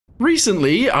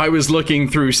Recently, I was looking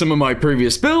through some of my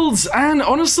previous builds, and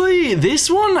honestly, this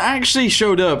one actually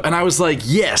showed up, and I was like,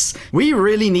 yes, we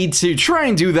really need to try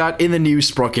and do that in the new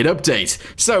Sprocket update.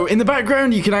 So, in the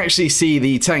background, you can actually see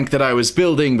the tank that I was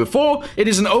building before. It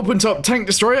is an open-top tank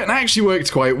destroyer, and actually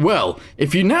worked quite well.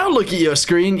 If you now look at your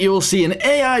screen, you will see an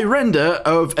AI render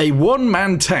of a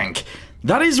one-man tank.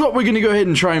 That is what we're going to go ahead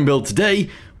and try and build today.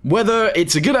 Whether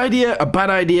it's a good idea, a bad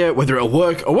idea, whether it'll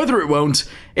work, or whether it won't,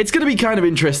 it's going to be kind of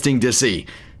interesting to see.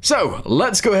 So,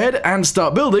 let's go ahead and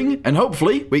start building, and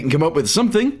hopefully we can come up with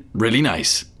something really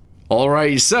nice.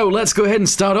 Alright, so let's go ahead and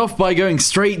start off by going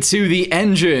straight to the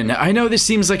engine. I know this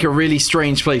seems like a really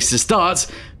strange place to start,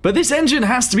 but this engine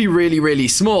has to be really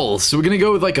small, so we're going to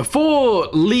go with like a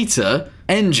 4-liter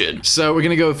engine. So we're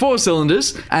going to go with 4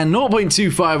 cylinders and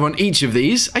 0.25 on each of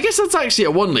these. I guess that's actually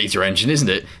a 1-liter engine, isn't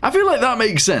it? I feel like that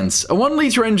makes sense. A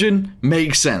 1-liter engine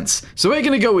makes sense. So we're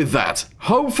going to go with that.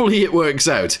 Hopefully it works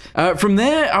out. From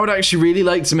there, I would actually really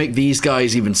like to make these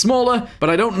guys even smaller, but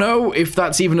I don't know if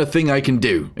that's even a thing I can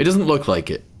do. It doesn't look like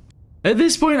it. At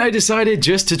this point, I decided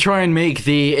just to try and make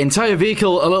the entire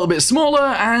vehicle a little bit smaller,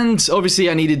 and obviously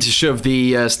I needed to shove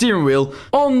the steering wheel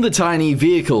on the tiny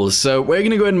vehicles. So we're going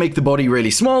to go ahead and make the body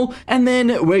really small, and then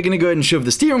we're going to go ahead and shove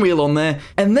the steering wheel on there,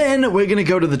 and then we're going to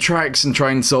go to the tracks and try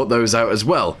and sort those out as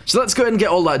well. So let's go ahead and get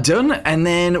all that done, and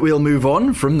then we'll move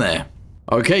on from there.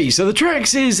 Okay, so the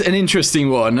tracks is an interesting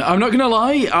one. I'm not gonna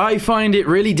lie, I find it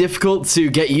really difficult to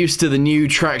get used to the new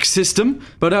track system,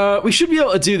 but we should be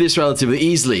able to do this relatively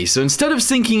easily. So instead of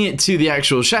syncing it to the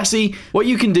actual chassis, what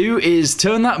you can do is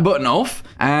turn that button off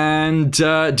and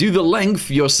do the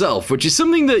length yourself, which is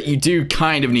something that you do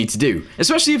kind of need to do,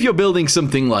 especially if you're building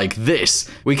something like this.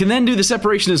 We can then do the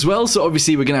separation as well, so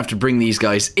obviously we're gonna have to bring these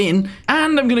guys in,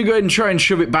 and I'm gonna go ahead and try and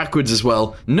shove it backwards as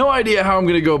well. No idea how I'm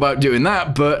gonna go about doing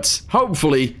that, but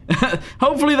hopefully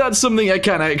that's something I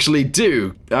can actually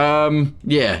do.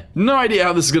 Yeah, no idea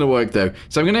how this is gonna work though.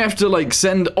 So I'm gonna have to like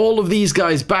send all of these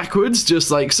guys backwards, just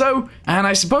like so, and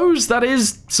I suppose that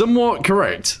is somewhat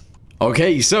correct.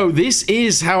 Okay, so this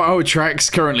is how our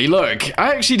tracks currently look.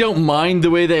 I actually don't mind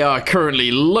the way they are currently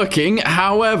looking.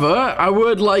 However, I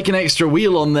would like an extra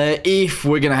wheel on there if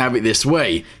we're going to have it this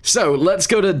way. So let's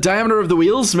go to diameter of the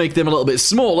wheels, make them a little bit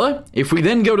smaller. If we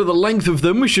then go to the length of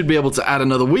them, we should be able to add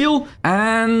another wheel.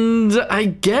 And I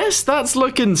guess that's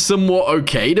looking somewhat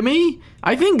okay to me.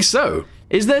 I think so.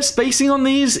 Is there spacing on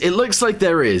these? It looks like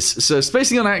there is. So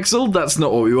spacing on axle, that's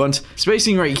not what we want.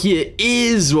 Spacing right here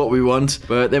is what we want,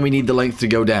 but then we need the length to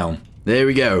go down. There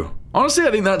we go. Honestly,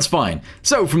 I think that's fine.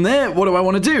 So from there, what do I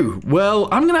want to do? Well,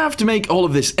 I'm going to have to make all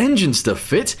of this engine stuff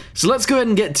fit, so let's go ahead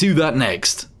and get to that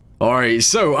next. Alright,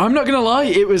 so I'm not gonna lie,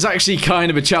 it was actually kind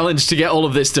of a challenge to get all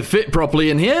of this to fit properly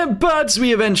in here, but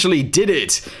we eventually did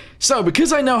it. So,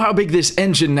 because I know how big this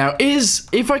engine now is,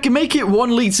 if I can make it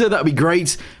 1 liter, that'd be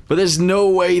great, but there's no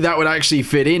way that would actually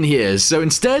fit in here. So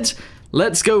instead,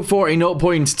 let's go for a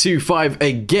 0.25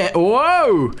 again.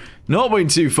 Whoa!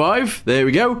 0.25, there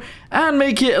we go, and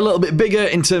make it a little bit bigger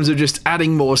in terms of just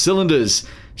adding more cylinders.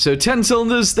 So 10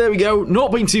 cylinders, there we go,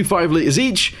 0.25 liters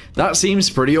each. That seems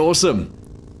pretty awesome.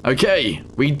 Okay,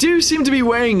 we do seem to be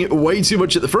weighing way too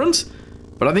much at the front,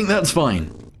 but I think that's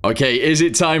fine. Okay, is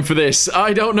it time for this?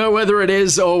 I don't know whether it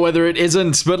is or whether it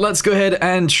isn't, but let's go ahead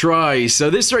and try.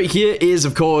 So this right here is,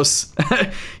 of course,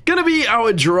 gonna be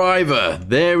our driver.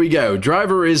 There we go,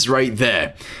 driver is right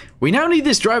there. We now need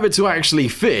this driver to actually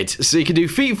fit, so you can do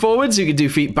feet forwards, you can do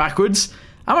feet backwards.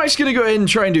 I'm actually gonna go ahead and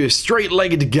try and do a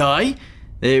straight-legged guy.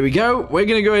 There we go, we're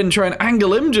gonna go ahead and try and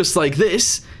angle him just like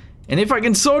this. And if I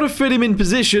can sort of fit him in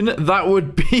position, that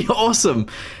would be awesome.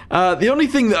 The only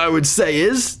thing that I would say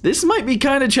is, this might be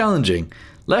kind of challenging.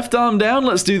 Left arm down,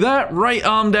 let's do that. Right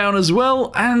arm down as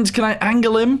well. And can I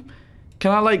angle him?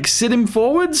 Can I like sit him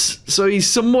forwards? So he's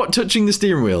somewhat touching the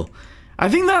steering wheel. I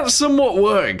think that somewhat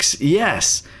works,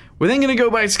 yes. We're then going to go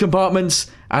back to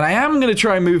compartments. And I am going to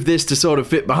try and move this to sort of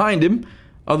fit behind him.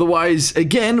 Otherwise,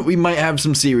 again, we might have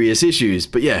some serious issues.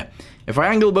 But yeah, if I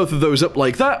angle both of those up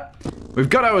like that, we've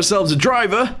got ourselves a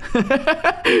driver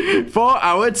for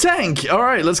our tank.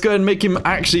 Alright, let's go ahead and make him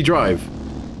actually drive.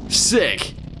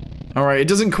 Sick. Alright, it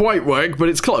doesn't quite work, but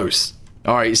it's close.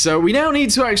 Alright, so we now need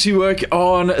to actually work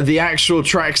on the actual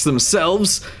tracks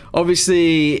themselves.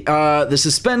 Obviously, the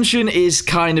suspension is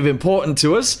kind of important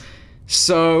to us.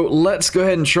 So let's go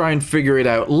ahead and try and figure it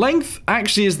out. Length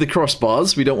actually is the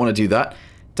crossbars. We don't want to do that.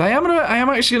 Diameter, I am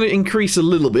actually going to increase a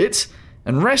little bit.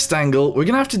 And rest angle, we're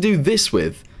going to have to do this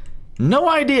with. No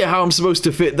idea how I'm supposed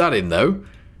to fit that in, though.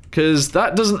 Because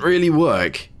that doesn't really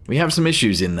work. We have some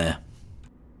issues in there.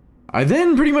 I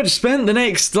then pretty much spent the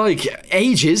next, like,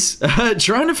 ages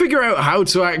trying to figure out how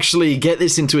to actually get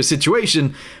this into a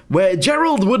situation where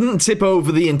Gerald wouldn't tip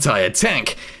over the entire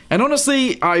tank. And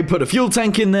honestly, I put a fuel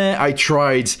tank in there, I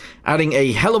tried adding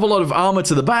a hell of a lot of armor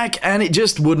to the back, and it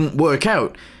just wouldn't work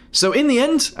out. So in the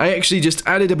end, I actually just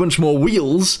added a bunch more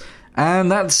wheels,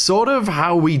 and that's sort of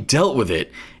how we dealt with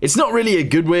it. It's not really a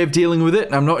good way of dealing with it,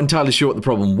 and I'm not entirely sure what the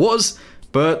problem was,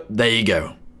 but there you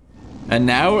go. And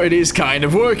now it is kind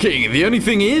of working. The only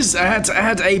thing is, I had to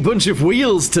add a bunch of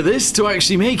wheels to this to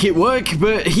actually make it work,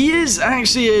 but he is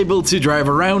actually able to drive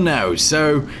around now,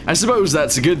 so I suppose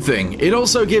that's a good thing. It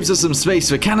also gives us some space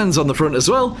for cannons on the front as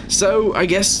well, so I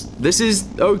guess this is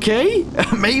okay?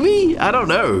 Maybe? I don't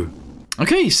know.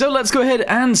 Okay, so let's go ahead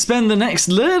and spend the next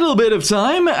little bit of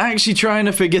time actually trying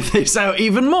to figure this out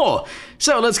even more.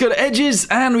 So let's go to edges,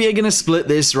 and we are going to split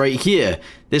this right here.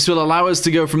 This will allow us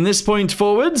to go from this point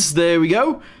forwards. There we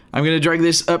go. I'm going to drag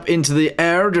this up into the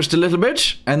air just a little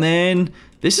bit, and then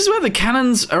this is where the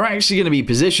cannons are actually going to be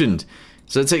positioned.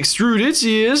 So let's extrude it,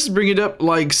 yes, bring it up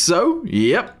like so,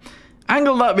 yep.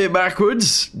 Angle that bit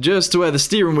backwards, just to where the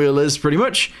steering wheel is pretty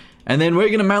much, and then we're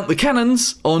going to mount the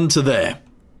cannons onto there.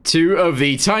 Two of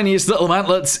the tiniest little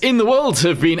mantlets in the world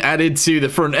have been added to the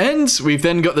front end. We've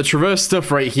then got the traverse stuff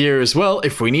right here as well,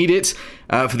 if we need it,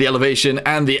 for the elevation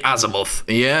and the azimuth.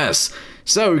 Yes.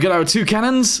 So we've got our two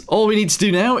cannons. All we need to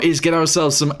do now is get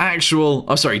ourselves some actual...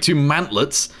 Oh, sorry, two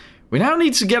mantlets. We now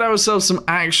need to get ourselves some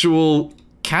actual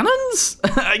cannons,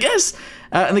 I guess.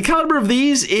 And the caliber of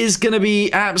these is going to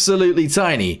be absolutely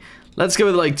tiny. Let's go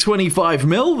with like 25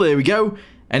 mil. There we go.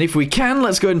 And if we can,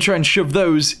 let's go ahead and try and shove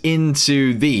those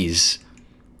into these.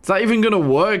 Is that even going to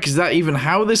work? Is that even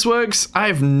how this works? I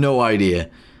have no idea.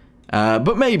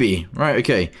 But maybe. Right,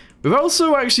 okay. We've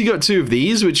also actually got two of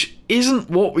these, which isn't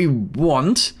what we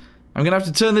want. I'm going to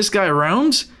have to turn this guy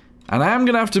around. And I am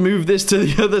going to have to move this to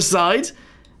the other side.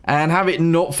 And have it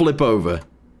not flip over.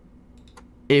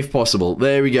 If possible.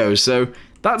 There we go. So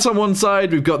that's on one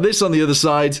side. We've got this on the other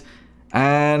side.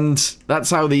 And that's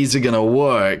how these are going to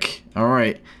work.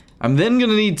 Alright. I'm then going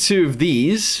to need two of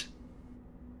these.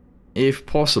 If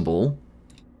possible.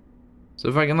 So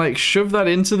if I can like shove that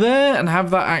into there and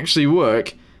have that actually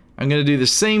work, I'm going to do the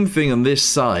same thing on this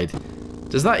side.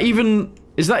 Does that even...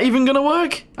 Is that even going to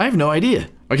work? I have no idea.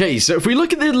 Okay, so if we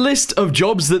look at the list of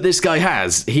jobs that this guy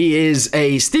has, he is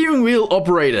a steering wheel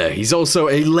operator. He's also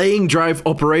a laying drive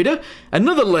operator,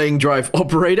 another laying drive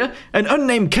operator, an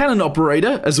unnamed cannon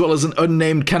operator, as well as an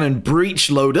unnamed cannon breech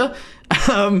loader,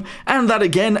 and that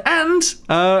again, and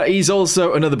he's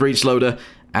also another breech loader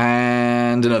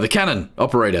and another cannon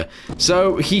operator.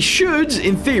 So he should,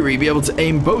 in theory, be able to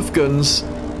aim both guns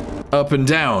up and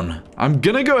down. I'm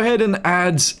gonna go ahead and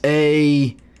add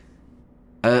a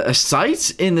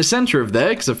sight in the center of there,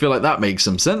 because I feel like that makes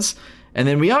some sense. And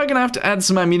then we are going to have to add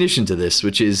some ammunition to this,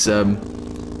 which is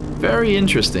very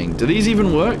interesting. Do these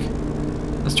even work?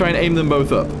 Let's try and aim them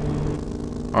both up.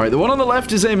 Alright, the one on the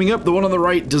left is aiming up, the one on the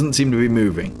right doesn't seem to be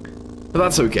moving. But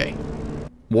that's okay.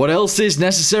 What else is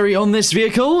necessary on this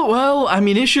vehicle? Well,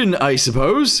 ammunition, I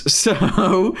suppose.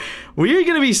 So, we're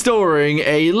going to be storing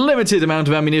a limited amount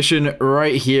of ammunition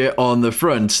right here on the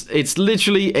front. It's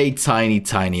literally a tiny,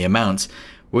 tiny amount.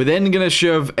 We're then going to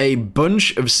shove a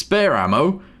bunch of spare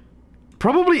ammo,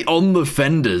 probably on the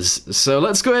fenders. So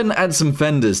let's go ahead and add some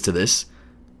fenders to this.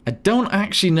 I don't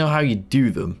actually know how you do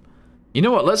them. You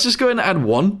know what, let's just go ahead and add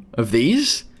one of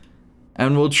these.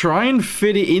 And we'll try and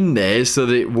fit it in there so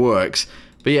that it works.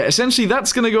 But yeah, essentially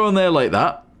that's going to go on there like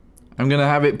that. I'm going to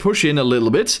have it push in a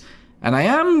little bit. And I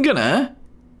am going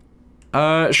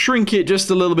to shrink it just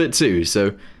a little bit too.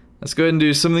 So let's go ahead and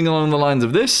do something along the lines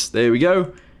of this. There we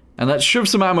go. And let's shove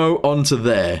some ammo onto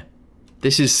there.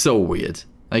 This is so weird.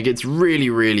 Like, it's really,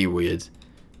 really weird.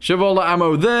 Shove all the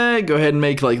ammo there. Go ahead and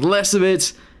make, like, less of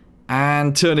it.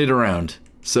 And turn it around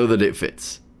so that it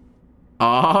fits.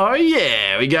 Oh,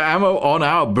 yeah. We got ammo on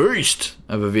our beast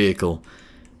of a vehicle.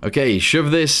 Okay,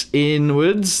 shove this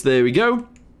inwards. There we go.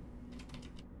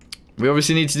 We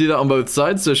obviously need to do that on both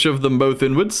sides, so shove them both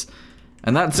inwards.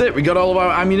 And that's it. We got all of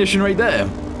our ammunition right there.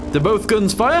 Do both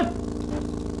guns fire?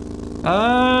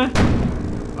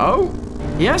 Oh.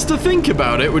 He has to think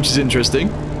about it, which is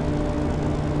interesting.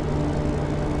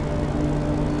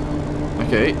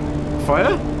 Okay.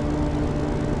 Fire?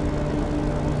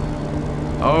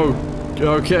 Oh.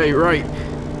 Okay, right.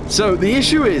 So, the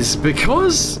issue is,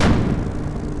 because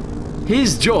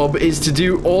his job is to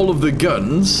do all of the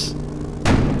guns,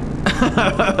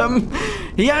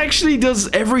 he actually does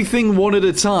everything one at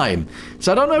a time.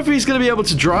 So I don't know if he's going to be able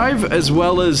to drive as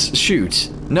well as shoot.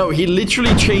 No, he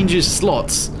literally changes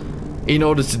slots in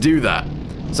order to do that.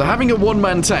 So having a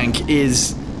one-man tank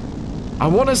is, I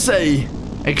want to say,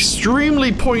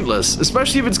 extremely pointless,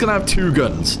 especially if it's going to have 2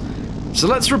 guns. So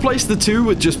let's replace the 2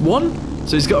 with just 1,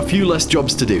 so he's got a few less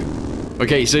jobs to do.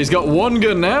 Okay, so he's got 1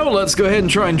 gun now. Let's go ahead and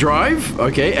try and drive.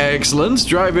 Okay, excellent.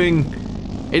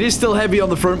 Driving. It is still heavy on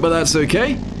the front, but that's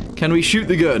okay. Can we shoot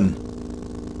the gun?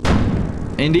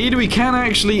 Indeed, we can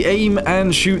actually aim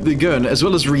and shoot the gun, as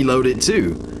well as reload it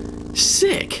too.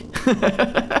 Sick.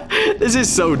 This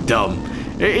is so dumb.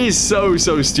 It is so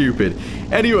stupid.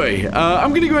 Anyway,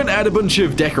 I'm gonna go ahead and add a bunch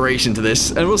of decoration to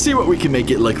this, and we'll see what we can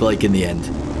make it look like in the end.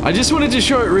 I just wanted to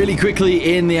show it really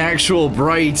quickly in the actual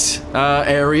bright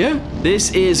area.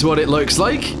 This is what it looks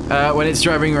like when it's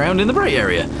driving around in the bright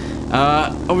area.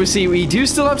 Obviously, we do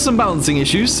still have some balancing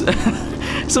issues.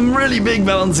 Some really big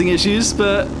balancing issues,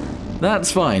 but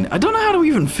that's fine. I don't know how to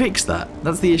even fix that.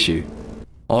 That's the issue.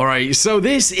 Alright, so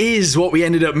this is what we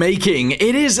ended up making.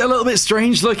 It is a little bit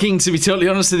strange looking, to be totally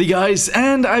honest with you guys,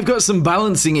 and I've got some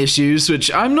balancing issues, which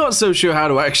I'm not so sure how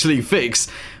to actually fix,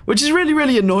 which is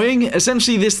really annoying.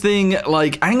 Essentially, this thing,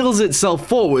 like, angles itself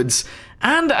forwards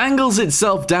and angles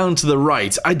itself down to the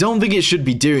right. I don't think it should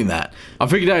be doing that. I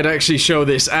figured I'd actually show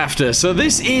this after. So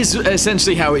this is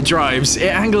essentially how it drives. It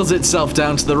angles itself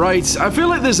down to the right. I feel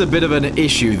like there's a bit of an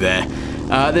issue there.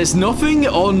 There's nothing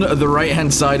on the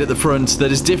right-hand side at the front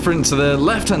that is different to the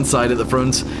left-hand side at the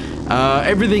front.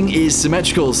 Everything is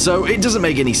symmetrical, so it doesn't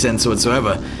make any sense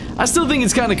whatsoever. I still think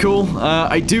it's kind of cool.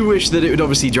 I do wish that it would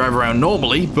obviously drive around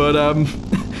normally, but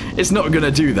it's not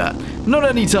gonna do that. Not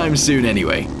anytime soon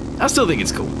anyway. I still think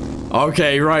it's cool.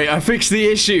 Okay, right, I fixed the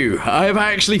issue. I've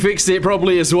actually fixed it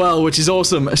properly as well, which is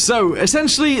awesome. So,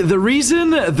 essentially, the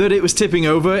reason that it was tipping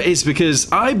over is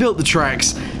because I built the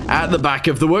tracks at the back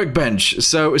of the workbench.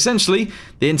 So, essentially,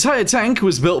 the entire tank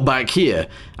was built back here.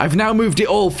 I've now moved it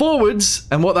all forwards,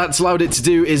 and what that's allowed it to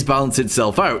do is balance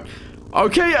itself out.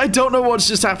 Okay, I don't know what's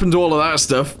just happened to all of that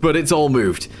stuff, but it's all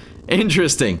moved.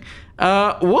 Interesting.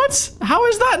 What? How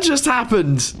has that just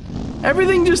happened?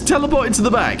 Everything just teleported to the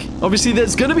back. Obviously,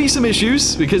 there's going to be some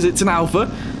issues because it's an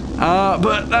alpha,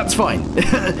 but that's fine.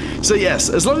 So yes,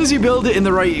 as long as you build it in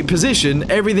the right position,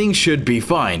 everything should be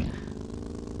fine.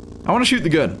 I want to shoot the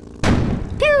gun.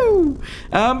 Pew!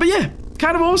 But yeah,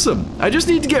 kind of awesome. I just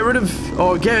need to get rid of,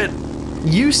 or get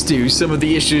used to some of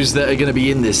the issues that are going to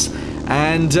be in this,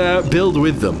 and build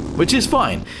with them, which is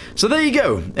fine. So there you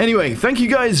go. Anyway, thank you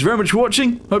guys very much for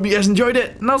watching. Hope you guys enjoyed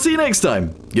it, and I'll see you next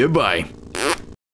time. Goodbye.